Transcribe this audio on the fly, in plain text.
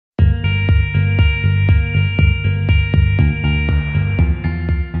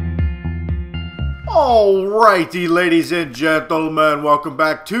Alrighty, ladies and gentlemen, welcome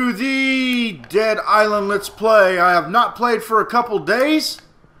back to the Dead Island Let's Play. I have not played for a couple days.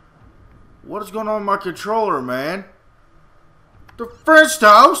 What is going on with my controller, man? The French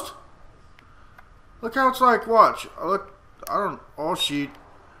toast? Look how it's like, watch. Look, I don't, oh shit.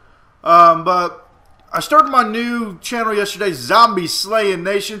 But I started my new channel yesterday, Zombie Slaying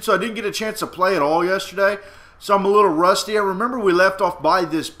Nation, so I didn't get a chance to play it all yesterday. So I'm a little rusty. I remember we left off by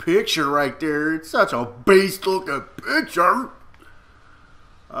this picture right there. It's such a beast-looking picture.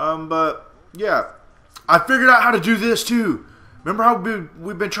 But yeah, I figured out how to do this too. Remember how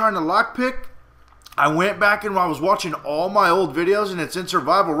we've been trying to lockpick? I went back and I was watching all my old videos, and it's in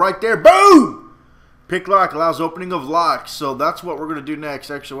survival right there. Boom! Pick lock allows opening of locks. So that's what we're gonna do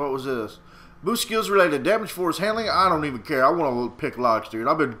next. Actually, what was this? Boost skills related damage force handling. I don't even care. I want to pick locks, dude.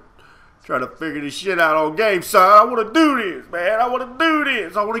 I've been trying to figure this shit out on game, son. I want to do this, man. I want to do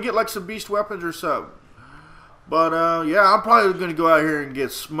this. I want to get like some beast weapons or something. But yeah, I'm probably gonna go out here and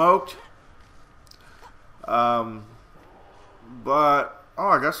get smoked. But oh,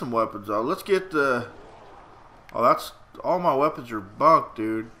 I got some weapons though. Let's get the. Oh, that's all my weapons are bunk,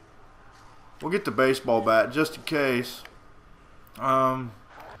 dude. We'll get the baseball bat just in case. Let's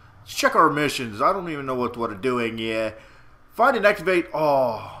check our missions. I don't even know what we're doing yet. Find and activate.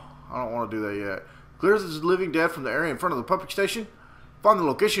 Oh. I don't want to do that yet. Clears the living dead from the area in front of the pumping station. Find the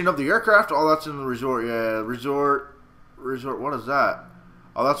location of the aircraft. Oh, that's in the resort. Yeah, resort. What is that?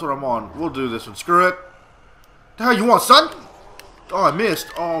 Oh, that's what I'm on. We'll do this one. Screw it. The hell you want, son? Oh, I missed.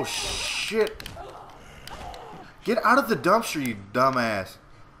 Oh, shit. Get out of the dumpster, you dumbass.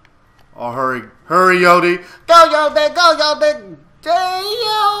 Oh, hurry. Hurry, Yodi. Go, Yodi. Go, Yodi.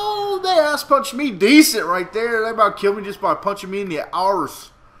 Damn. They ass punched me decent right there. They about killed me just by punching me in the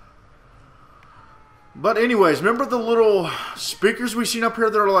arse. But anyways, remember the little speakers we seen up here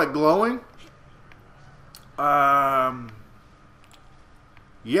that are like glowing? Yeah,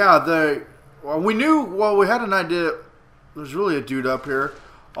 well, we knew, well, we had an idea. There's really a dude up here.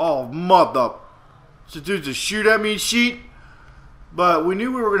 Oh, mother. So dude just shoot at me, sheet. But we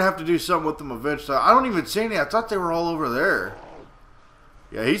knew we were going to have to do something with them eventually. I don't even see any. I thought they were all over there.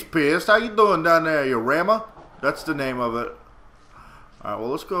 Yeah, he's pissed. How you doing down there, you Rama? That's the name of it. Alright,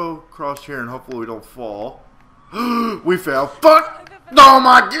 well, let's go across here and hopefully we don't fall. We fell. Fuck! Oh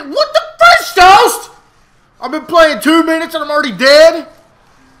my god! What the French toast? I've been playing 2 minutes and I'm already dead?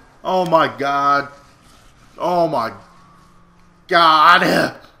 Oh my god. Oh my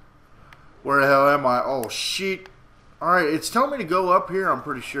god. Where the hell am I? Oh shit. Alright, it's telling me to go up here, I'm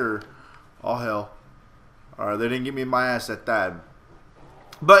pretty sure. Oh hell. Alright, they didn't get me in my ass at that.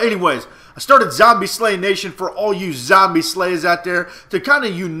 But anyways, I started Zombie Slaying Nation for all you zombie slayers out there to kind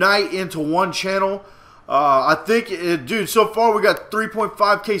of unite into one channel. I think, dude, so far we got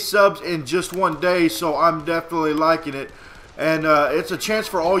 3.5k subs in just one day, so I'm definitely liking it. And it's a chance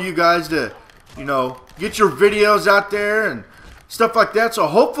for all you guys to, you know, get your videos out there and stuff like that. So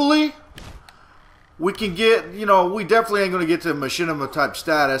hopefully we can get, you know, we definitely ain't going to get to machinima type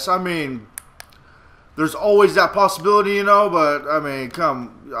status. I mean, there's always that possibility, you know, but, I mean,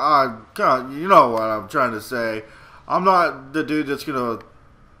 come, you know what I'm trying to say. I'm not the dude that's going to,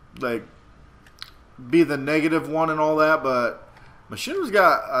 like, be the negative one and all that, but Machinima's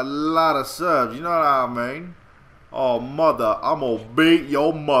got a lot of subs, you know what I mean? Oh, mother, I'm going to beat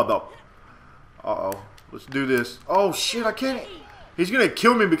your mother. Uh-oh, let's do this. Oh, shit, I can't, he's going to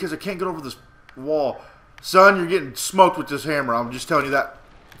kill me because I can't get over this wall. Son, you're getting smoked with this hammer, I'm just telling you that.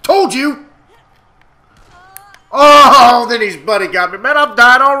 Told you! Oh, then his buddy got me. Man, I'm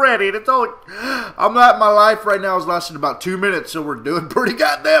dying already. And it's only, I'm not, my life right now is lasting about 2 minutes, so we're doing pretty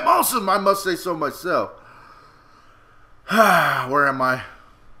goddamn awesome. I must say so myself. Where am I?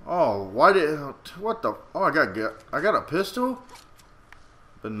 Oh, why did, what the, oh, I got a pistol?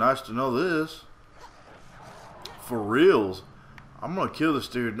 Been nice to know this. For reals. I'm going to kill this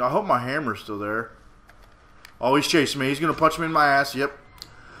dude. I hope my hammer's still there. Oh, he's chasing me. He's going to punch me in my ass. Yep.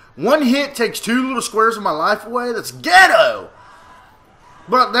 One hit takes 2 little squares of my life away. That's ghetto.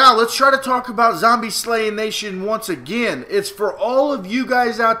 But now let's try to talk about Zombie Slaying Nation once again. It's for all of you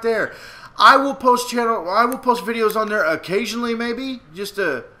guys out there. I will post videos on there occasionally, maybe just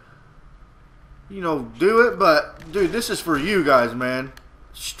to, you know, do it. But dude, this is for you guys, man.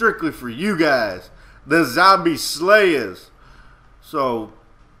 Strictly for you guys, the Zombie Slayers. So,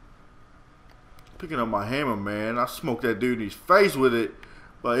 picking up my hammer, man. I smoked that dude in his face with it.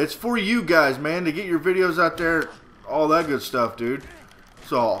 But it's for you guys, man, to get your videos out there, all that good stuff, dude.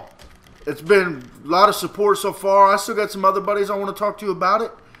 So, it's been a lot of support so far. I still got some other buddies I want to talk to about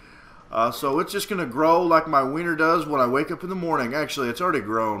it. So it's just going to grow like my wiener does when I wake up in the morning. Actually, it's already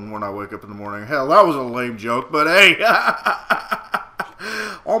grown when I wake up in the morning. Hell, that was a lame joke, but hey.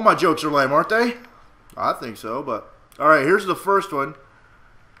 All my jokes are lame, aren't they? I think so, but... Alright, here's the first one.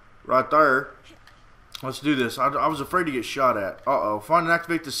 Right there. Let's do this. I was afraid to get shot at. Uh-oh. Find and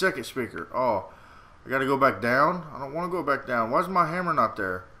activate the second speaker. Oh. I gotta go back down? I don't want to go back down. Why is my hammer not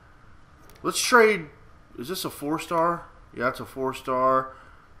there? Let's trade... Is this a 4-star? Yeah, it's a 4-star.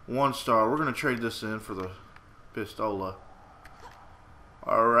 1-star. We're gonna trade this in for the pistola.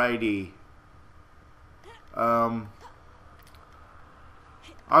 Alrighty.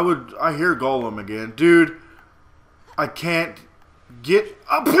 I hear Golem again. Dude, I can't get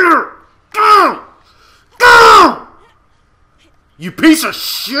up here! Go! Go! You piece of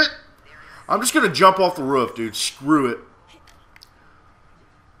shit! I'm just gonna jump off the roof, dude. Screw it.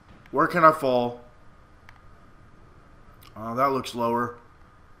 Where can I fall? Oh, that looks lower.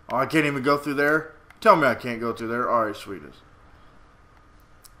 Oh, I can't even go through there? Tell me I can't go through there. Alright, sweetness.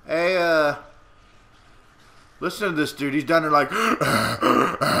 Hey, listen to this dude. He's down there like...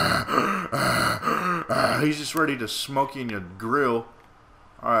 he's just ready to smoke you in your grill.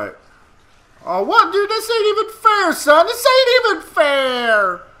 Alright. Oh, what, dude? This ain't even fair, son. This ain't even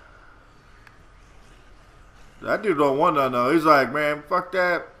fair. That dude don't want none, though. He's like, man, fuck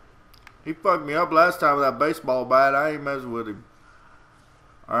that. He fucked me up last time with that baseball bat. I ain't messing with him.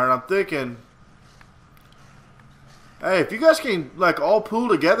 Alright, I'm thinking... Hey, if you guys can, like, all pool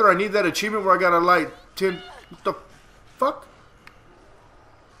together, I need that achievement where I gotta, like, 10... What the fuck?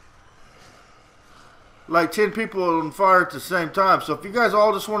 Like 10 people on fire at the same time. So if you guys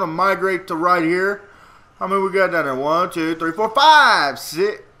all just want to migrate to right here, how many we got down there? 1, 2, 3, 4, 5,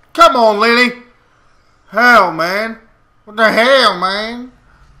 6. Come on, Lily. Hell, man. What the hell, man?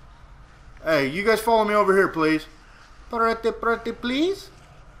 Hey, you guys follow me over here, please. Pretty, please.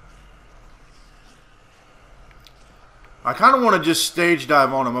 I kind of want to just stage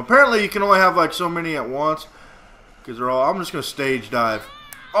dive on them. Apparently, you can only have like so many at once. Because they're all... I'm just going to stage dive.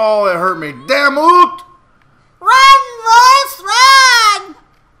 Oh, it hurt me. Damn it! Run, Ross, run!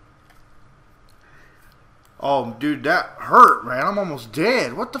 Oh, dude, that hurt, man. I'm almost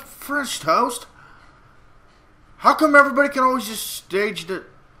dead. What the French toast? How come everybody can always just stage it?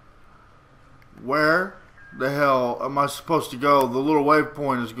 Where the hell am I supposed to go? The little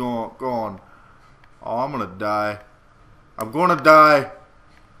waypoint is gone. Oh, I'm going to die. I'm going to die.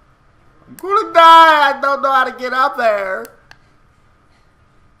 I'm going to die. I don't know how to get up there.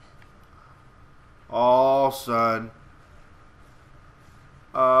 Oh, son.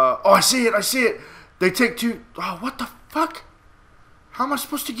 Oh, I see it. I see it. They take two. Oh, what the fuck? How am I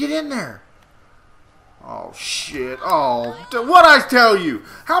supposed to get in there? Oh, shit. Oh, what'd I tell you?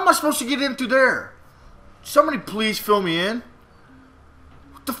 How am I supposed to get into there? Somebody please fill me in.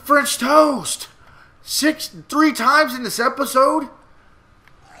 What the French toast? 3 times in this episode?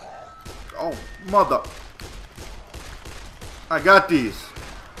 Oh, mother. I got these.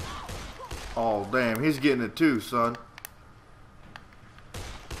 Oh, damn. He's getting it too, son.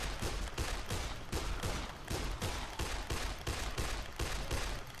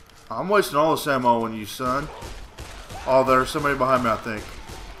 I'm wasting all this ammo on you, son. Oh, there's somebody behind me, I think.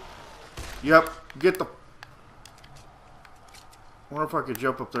 Yep. Get the... I wonder if I could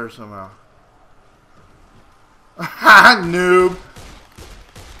jump up there somehow. Ha! Noob!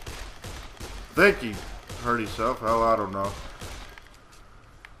 Think he hurt himself. Hell, I don't know.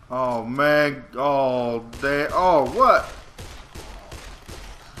 Oh, man. Oh, damn. Oh, what?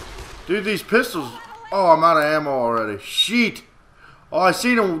 Dude, these pistols... Oh, I'm out of ammo already. Shit. Oh, I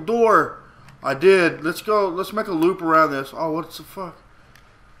seen a door. I did. Let's go. Let's make a loop around this. Oh, what's the fuck?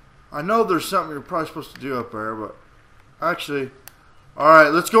 I know there's something you're probably supposed to do up there, but... Actually...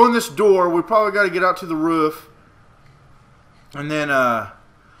 Alright, let's go in this door. We probably got to get out to the roof. And then, I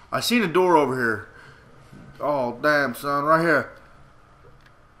seen a door over here. Oh, damn, son. Right here.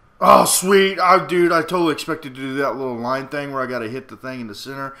 Oh, sweet. Oh, dude, I totally expected to do that little line thing where I got to hit the thing in the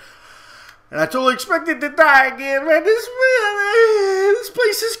center. And I totally expected to die again, man. This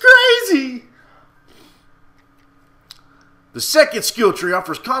place is crazy. The second skill tree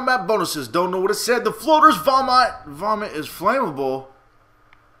offers combat bonuses. Don't know what it said. The floater's vomit is flammable.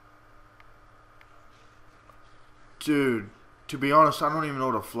 Dude, to be honest, I don't even know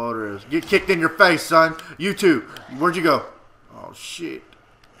what a floater is. Get kicked in your face, son. You too. Where'd you go? Oh, shit.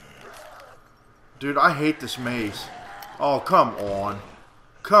 Dude, I hate this maze. Oh, come on.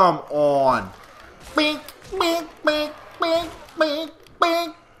 Come on. Bink, bink, bink, bink, bink,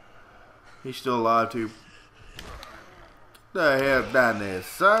 bink. He's still alive, too. What the hell down there,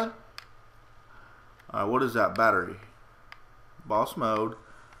 son? Alright, what is that battery? Boss mode.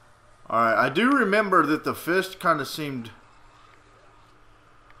 Alright, I do remember that the fist kind of seemed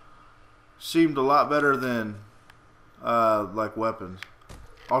a lot better than like weapons.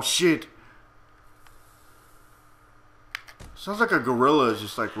 Oh shit. Sounds like a gorilla is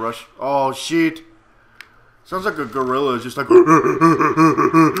just like rush. Oh shit. Sounds like a gorilla is just like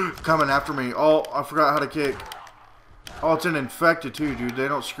coming after me. Oh, I forgot how to kick. Oh, it's an infected too, dude. They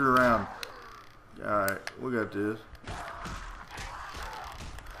don't screw around. Alright, we got this.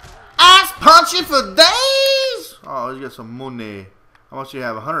 Ass punching for days! Oh, he's got some money. How much do you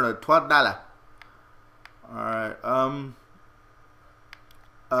have? $112. Alright,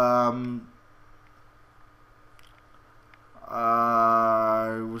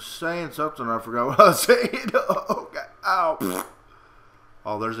 I was saying something. I forgot what I was saying. Oh, God. Ow.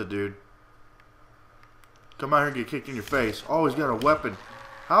 Oh, there's a dude. Come out here and get kicked in your face. Oh, he's got a weapon.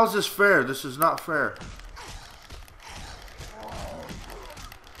 How is this fair? This is not fair.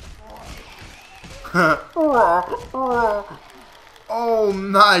 Oh,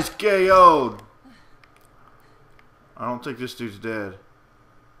 nice. KO'd. I don't think this dude's dead.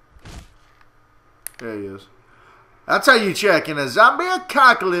 There he is. That's how you check. In a zombie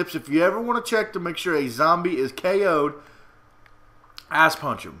apocalypse, if you ever want to check to make sure a zombie is KO'd, ass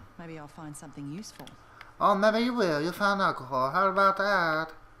punch him. Maybe I'll find something useful. Oh, maybe you will. You'll find alcohol. How about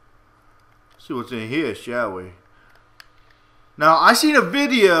that? See what's in here, shall we? Now, I seen a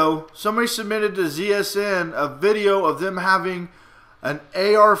video. Somebody submitted to ZSN a video of them having an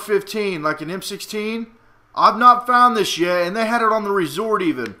AR-15, like an M16. I've not found this yet, and they had it on the resort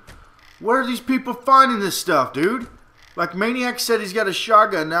even. Where are these people finding this stuff, dude? Like Maniac said he's got a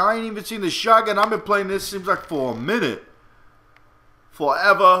shotgun. Now, I ain't even seen the shotgun. I've been playing this, seems like, for a minute.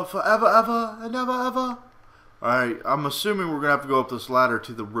 Forever, forever, ever, and never, ever. Alright, I'm assuming we're going to have to go up this ladder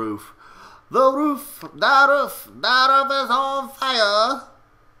to the roof. The roof, that roof is on fire.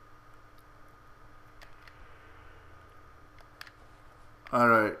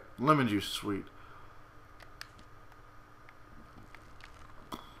 Alright, lemon juice, sweet.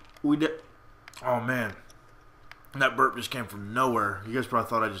 We did. Oh man, that burp just came from nowhere. You guys probably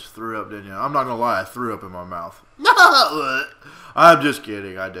thought I just threw up, didn't you? I'm not gonna lie, I threw up in my mouth. I'm just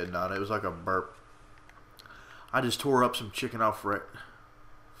kidding. I did not. It was like a burp. I just tore up some chicken Alfredo.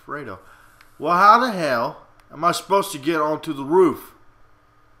 Well, how the hell am I supposed to get onto the roof?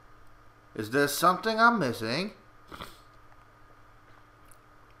 Is there something I'm missing?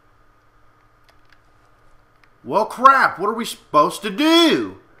 Well, crap. What are we supposed to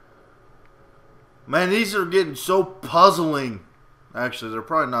do? Man, these are getting so puzzling. Actually, they're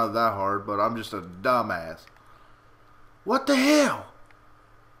probably not that hard, but I'm just a dumbass. What the hell?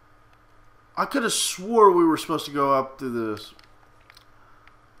 I could have swore we were supposed to go up through this.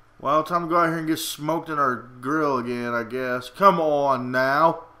 Well, time to go out here and get smoked in our grill again, I guess. Come on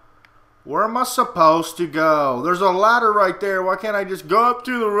now. Where am I supposed to go? There's a ladder right there. Why can't I just go up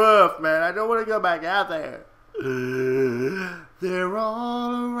to the roof, man? I don't want to go back out there. They're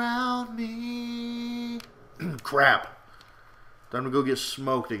all around me. Crap. Time to go get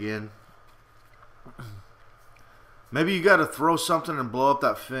smoked again. Maybe you got to throw something and blow up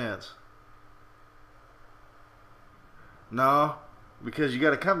that fence. No, because you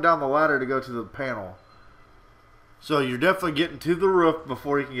got to come down the ladder to go to the panel. So you're definitely getting to the roof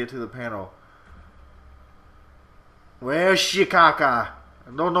before you can get to the panel. Where's Shikaka?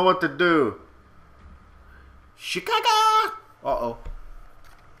 I don't know what to do. Shikaka! Uh-oh.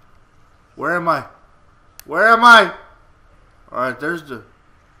 Where am I? Where am I? Alright, there's the...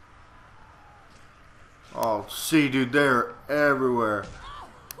 Oh, see, dude, they're everywhere.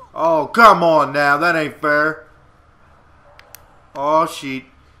 Oh, come on now. That ain't fair. Oh, shit.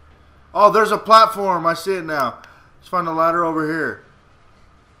 Oh, there's a platform. I see it now. Let's find a ladder over here.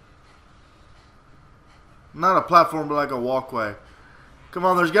 Not a platform, but like a walkway. Come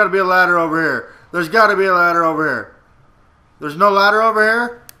on, there's got to be a ladder over here. There's got to be a ladder over here. There's no ladder over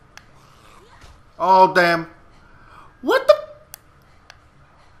here? Oh, damn. What the...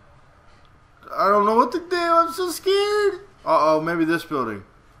 I don't know what to do. I'm so scared. Uh-oh, maybe this building.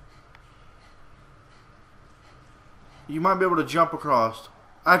 You might be able to jump across.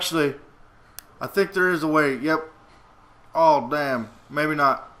 Actually, I think there is a way. Yep. Oh, damn. Maybe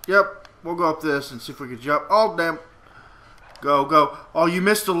not. Yep. We'll go up this and see if we can jump. Oh, damn. Go, go. Oh, you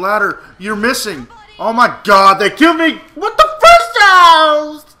missed the ladder. You're missing. Oh, my God. They killed me. What the first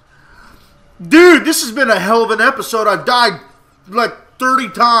house? Dude, this has been a hell of an episode. I died like 30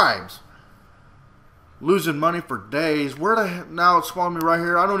 times. Losing money for days. Where the hell? Now it's spawning me right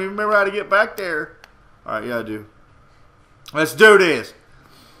here. I don't even remember how to get back there. All right, yeah, I do. Let's do this.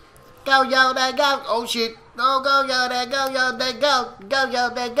 Go, Yoda, go. Oh, shit. Go, go, Yoda, go, Yoda, go. Go,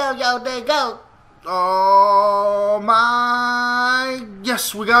 Yoda, go, Yoda, go. Oh my.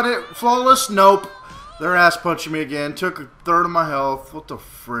 Yes, we got it. Flawless. Nope. They're ass punching me again. Took a third of my health. What the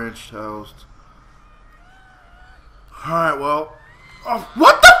French toast. Alright, well. Oh,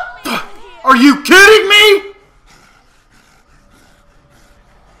 what the? Are you kidding me?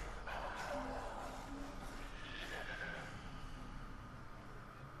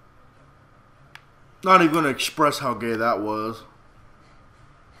 Not even going to express how gay that was.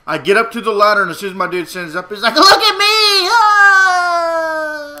 I get up to the ladder, and as soon as my dude sends up, he's like, look at me!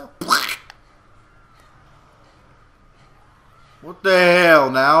 Ah! What the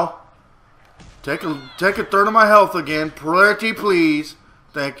hell now? Take a third of my health again. Pretty please.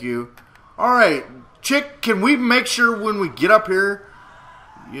 Thank you. Alright, chick, can we make sure when we get up here,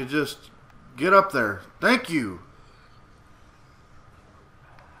 you just get up there? Thank you.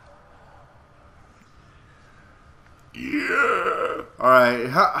 Yeah. Alright,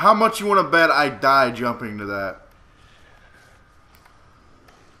 how much you want to bet I die jumping to that?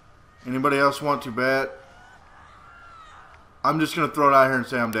 Anybody else want to bet? I'm just going to throw it out here and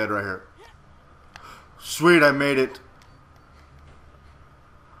say I'm dead right here. Sweet, I made it.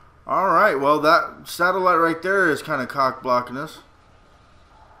 Alright, well that satellite right there is kind of cock blocking us.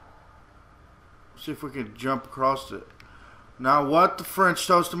 See if we can jump across it. Now what the French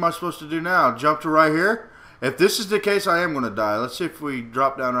toast am I supposed to do now? Jump to right here? If this is the case, I am going to die. Let's see if we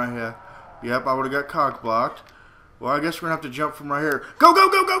drop down right here. Yep, I would have got cock blocked. Well, I guess we're going to have to jump from right here. Go, go,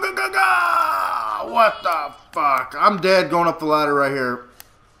 go, go, go, go, go! What the fuck? I'm dead going up the ladder right here.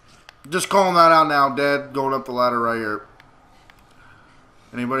 Just calling that out now, dead going up the ladder right here.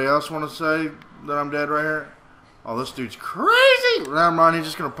 Anybody else want to say that I'm dead right here? Oh, this dude's crazy! Never mind, he's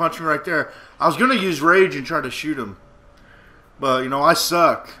just going to punch me right there. I was going to use rage and try to shoot him. But, you know, I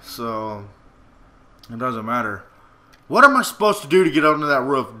suck, so it doesn't matter. What am I supposed to do to get onto that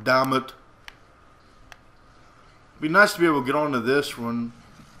roof? Damn it. It'd be nice to be able to get onto this one.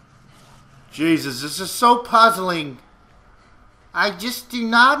 Jesus, this is so puzzling. I just do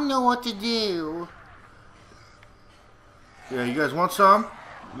not know what to do. Yeah, you guys want some?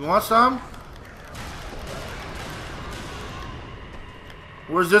 You want some?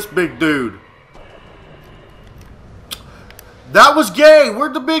 Where's this big dude? That was gay.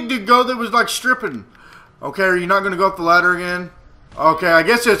 Where'd the big dude go that was like stripping? Okay, are you not going to go up the ladder again? Okay, I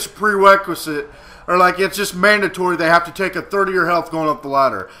guess it's prerequisite. Or like it's just mandatory they have to take a third of your health going up the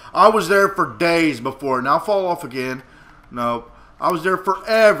ladder. I was there for days before. Now fall off again. Nope. I was there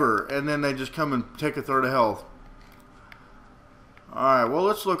forever. And then they just come and take a third of health. Alright, well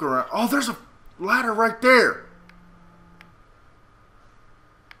let's look around. Oh, there's a ladder right there.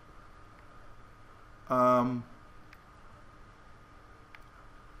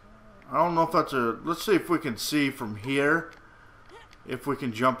 I don't know if that's a... Let's see if we can see from here. If we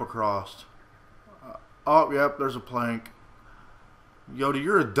can jump across. Oh, yep, there's a plank. Yoda,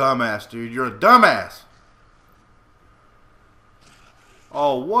 you're a dumbass, dude. You're a dumbass.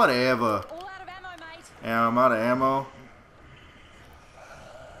 Oh, whatever. All out of ammo, mate. Yeah, I'm out of ammo.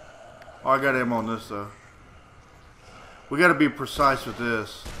 Oh, I got ammo on this, though. We got to be precise with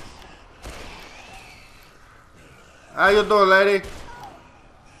this. How you doing, lady?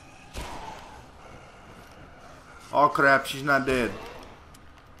 Oh, crap. She's not dead.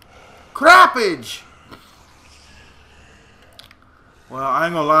 Crappage! Well, I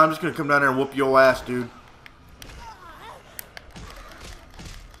ain't gonna lie. I'm just gonna come down there and whoop your ass, dude.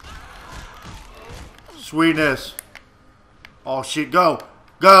 Sweetness. Oh, shit. Go.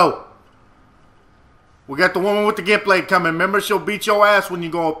 Go. We got the woman with the gift blade coming. Remember, she'll beat your ass when you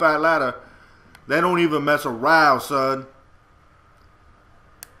go up that ladder. They don't even mess around, son.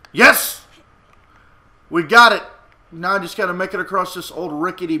 Yes! We got it. Now I just got to make it across this old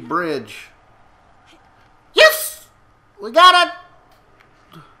rickety bridge. Yes! We got it!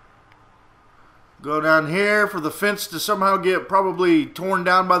 Go down here for the fence to somehow get probably torn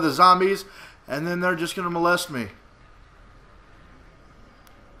down by the zombies. And then they're just going to molest me.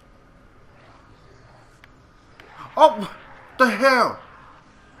 Oh, the hell?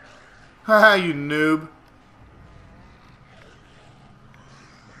 Haha, you noob.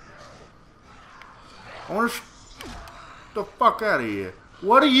 I want to the fuck out of here.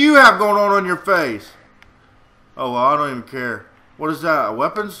 What do you have going on your face? Oh, well, I don't even care. What is that?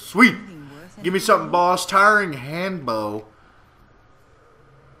 Weapons? Sweet. Give me something, boss. Tiring hand bow.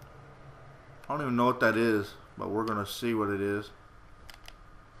 I don't even know what that is, but we're going to see what it is.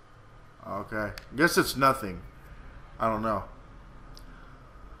 Okay. Guess it's nothing. I don't know.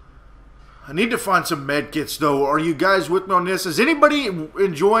 I need to find some med kits, though. Are you guys with me on this? Is anybody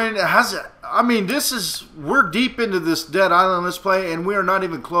enjoying? I mean, we're deep into this Dead Island Let's Play, and we are not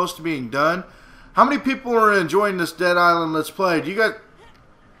even close to being done. How many people are enjoying this Dead Island Let's Play? Do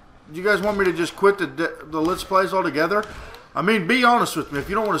you guys want me to just quit the Let's Plays altogether? I mean, be honest with me. If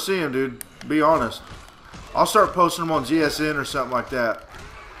you don't want to see them, dude, be honest. I'll start posting them on GSN or something like that.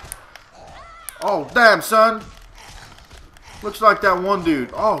 Oh, damn, son. Looks like that one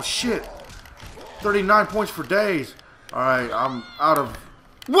dude. Oh, shit. 39 points for days. Alright, I'm out of...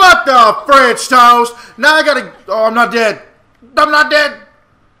 What the French toast? Now I gotta... Oh, I'm not dead. I'm not dead.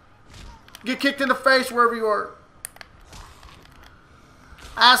 Get kicked in the face wherever you are.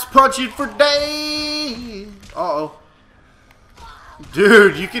 Ass punching for days. Uh-oh.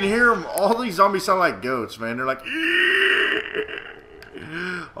 Dude, you can hear them. All these zombies sound like goats, man. They're like...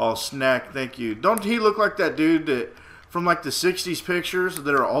 Oh, snack. Thank you. Don't he look like that dude that... From like the 60s pictures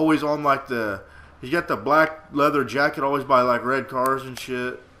that are always on like the... He's got the black leather jacket always by like red cars and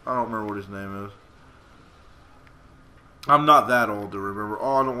shit. I don't remember what his name is. I'm not that old to remember.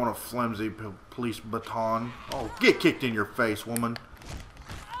 Oh, I don't want a flimsy police baton. Oh, get kicked in your face, woman.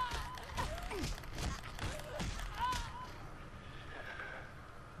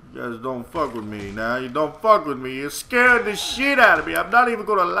 You guys don't fuck with me now. You don't fuck with me. You're scaring the shit out of me. I'm not even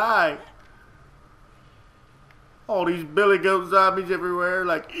gonna lie. All these billy goat zombies everywhere,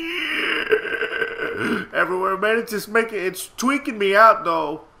 like everywhere, man. It's just it's tweaking me out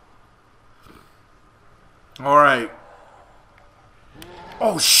though. All right.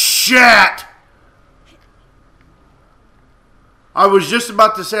 Oh shit! I was just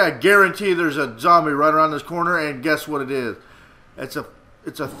about to say I guarantee there's a zombie right around this corner, and guess what it is? It's a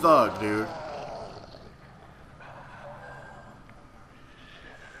thug, dude.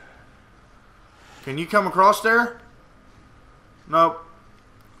 Can you come across there? Nope.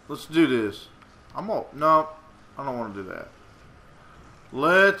 Let's do this. No, I don't want to do that.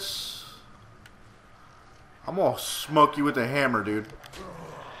 I'm gonna smoke you with a hammer, dude.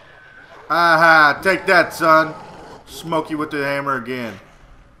 Aha, take that, son. Smoke you with the hammer again.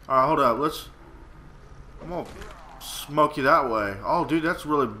 Alright, hold up. I'm gonna smoke you that way. Oh, dude, that's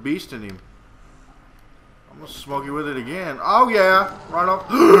really beasting him. I'm gonna smoke you with it again. Oh, yeah. Right off.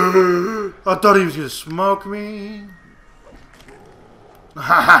 I thought he was gonna smoke me. Ha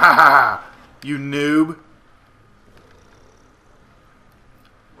ha ha ha. You noob.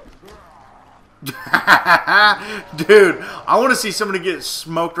 Dude, I want to see somebody get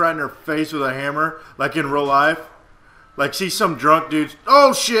smoked right in their face with a hammer, like in real life. Like, see some drunk dude.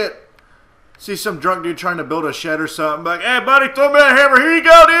 Oh, shit. See some drunk dude trying to build a shed or something. Like, hey, buddy, throw me a hammer. Here you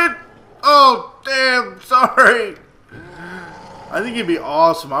go, dude. Oh, damn. Sorry. I think it'd be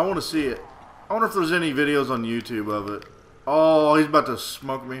awesome. I want to see it. I wonder if there's any videos on YouTube of it. Oh, he's about to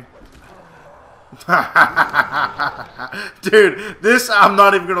smoke me. Dude, this, I'm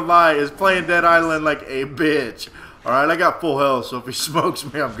not even gonna lie, is playing Dead Island like a bitch. Alright, I got full health, so if he smokes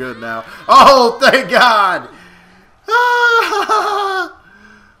me, I'm good now. Oh, thank God!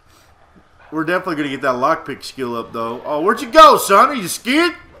 We're definitely gonna get that lockpick skill up, though. Oh, where'd you go, son? Are you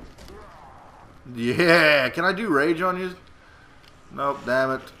scared? Yeah, can I do rage on you? Nope,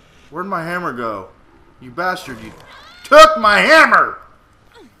 damn it. Where'd my hammer go? You bastard, you took my hammer!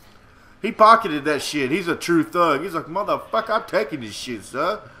 He pocketed that shit. He's a true thug. He's like, motherfucker, I'm taking this shit,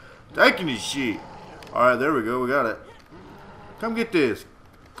 son. Taking this shit. Alright, there we go. We got it. Come get this.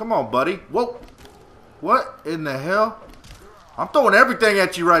 Come on, buddy. Whoa. What in the hell? I'm throwing everything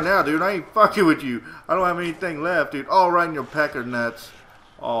at you right now, dude. I ain't fucking with you. I don't have anything left, dude. All right in your pecker nuts.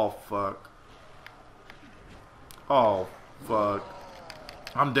 Oh, fuck. Oh, fuck.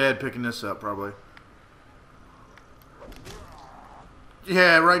 I'm dead picking this up, probably.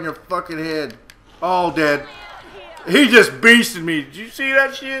 Yeah, right in your fucking head. All dead. He just beasted me. Did you see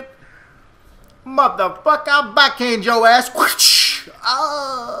that shit? Motherfucker, I'll backhand your ass.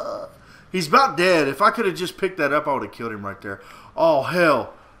 He's about dead. If I could have just picked that up, I would have killed him right there. Oh,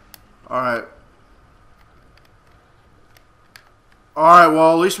 hell. Alright. Alright,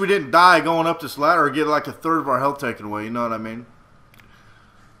 well, at least we didn't die going up this ladder or get like a third of our health taken away. You know what I mean?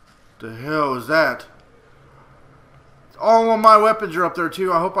 The hell is that? All of my weapons are up there,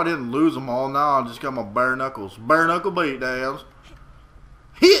 too. I hope I didn't lose them all. Now I just got my bare knuckles. Bare knuckle beat downs.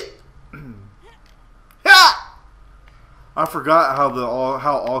 Hit! Ha! I forgot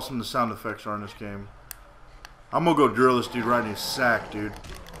how awesome the sound effects are in this game. I'm gonna go drill this dude right in his sack, dude.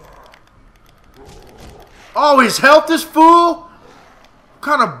 Oh, his health is full? What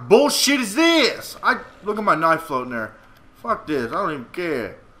kind of bullshit is this? Look at my knife floating there. Fuck this. I don't even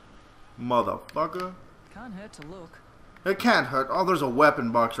care. Motherfucker. Can't hurt to look. It can't hurt. Oh, there's a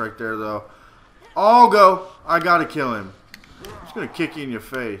weapon box right there, though. I'll go. I gotta kill him. I'm just gonna kick you in your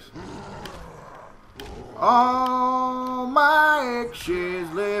face. All my exes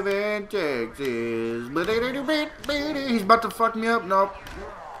live in Texas. He's about to fuck me up. Nope.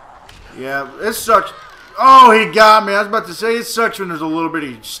 Yeah, it sucks. Oh, he got me. I was about to say it sucks when there's a little bit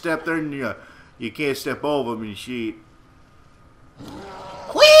of step there and you can't step over him and shit.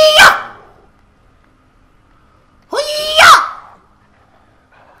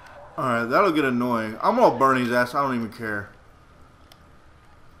 Alright, that'll get annoying. I'm gonna burn his ass. I don't even care.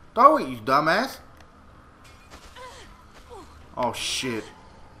 Throw it, you dumbass. Oh, shit.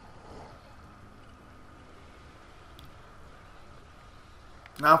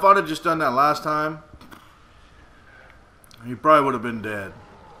 Now, if I'd have just done that last time, he probably would have been dead.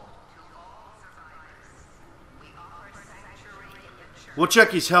 We'll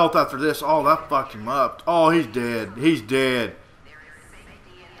check his health after this. Oh, that fucked him up. Oh, he's dead. He's dead.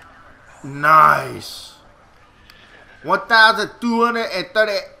 Nice.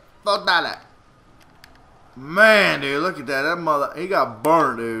 $1,234. Man, dude, look at that. That mother, he got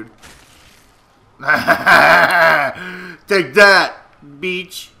burned, dude. Take that,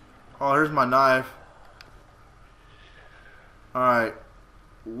 beach. Oh, here's my knife. Alright.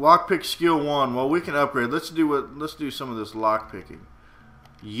 Lockpick skill 1. Well, we can upgrade. Let's do some of this lockpicking.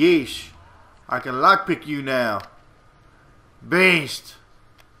 Yeesh. I can lockpick you now. Beast.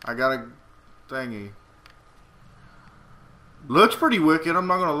 I got a thingy. Looks pretty wicked, I'm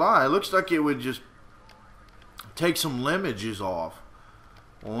not gonna lie. It looks like it would just take some limages off.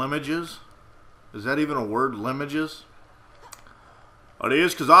 Limages? Is that even a word, limages? It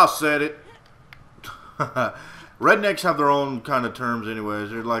is, because I said it. Rednecks have their own kind of terms anyways.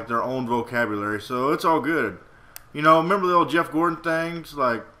 They're like their own vocabulary, so it's all good. You know, remember the old Jeff Gordon things?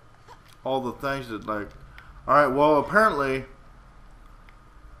 Like, all the things that like... Alright, well, apparently,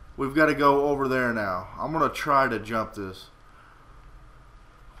 we've got to go over there now. I'm going to try to jump this.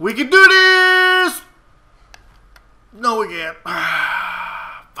 We can do this! No, we can't.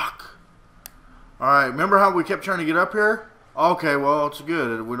 Fuck. Alright, remember how we kept trying to get up here? Okay, well, it's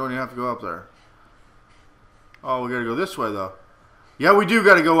good. We don't even have to go up there. Oh, we gotta go this way, though. Yeah, we do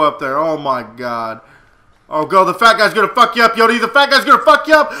gotta go up there. Oh, my God. Oh, go. The fat guy's gonna fuck you up, Yodi. The fat guy's gonna fuck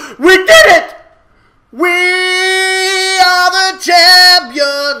you up. We did it! We are the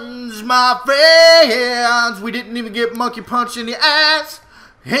champions, my friends. We didn't even get monkey punched in the ass.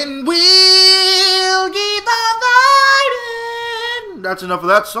 And we'll keep on fighting. That's enough of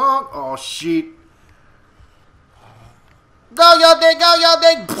that song. Oh, shit. Go, yo, dig, go, yo,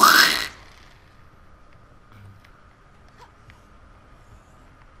 dig.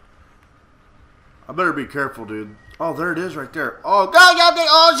 I better be careful, dude. Oh, there it is right there. Oh, Go, yo, dig.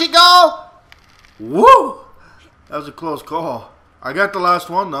 Oh, she go. woo! That was a close call. I got the last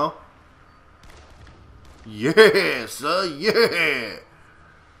one, though. Yes, yeah.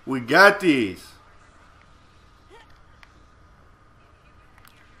 We got these.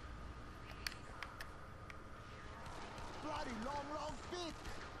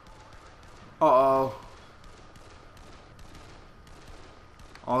 Uh-oh.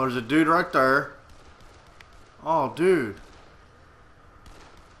 Oh, there's a dude right there. Oh, dude.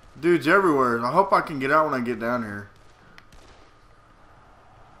 Dude's everywhere. I hope I can get out when I get down here.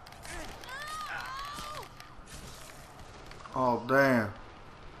 Oh, damn.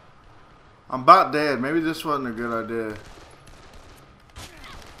 I'm about dead. Maybe this wasn't a good idea.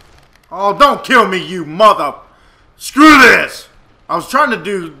 Oh, don't kill me, you mother... Screw this! I was trying to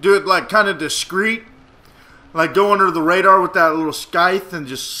do it like kind of discreet. Like go under the radar with that little scythe and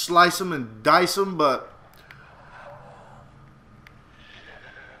just slice them and dice them, but...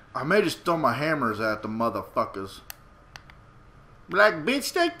 I may just throw my hammers at the motherfuckers. Like,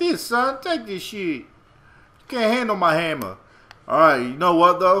 bitch, take this, son. Take this shit. You can't handle my hammer. Alright, you know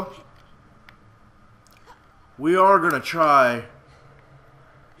what, though? We are going to try...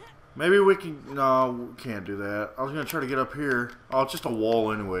 Maybe we can... No, we can't do that. I was going to try to get up here. Oh, it's just a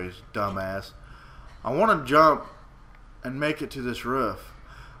wall anyways, dumbass. I want to jump and make it to this roof.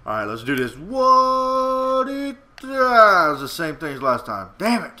 Alright, let's do this. What it... It was the same thing as last time.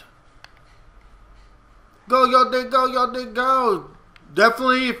 Damn it. Go, yo, dig, go, yo, dig, go.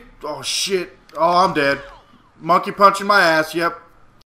 Definitely... Oh, shit. Oh, I'm dead. Monkey punching my ass, yep.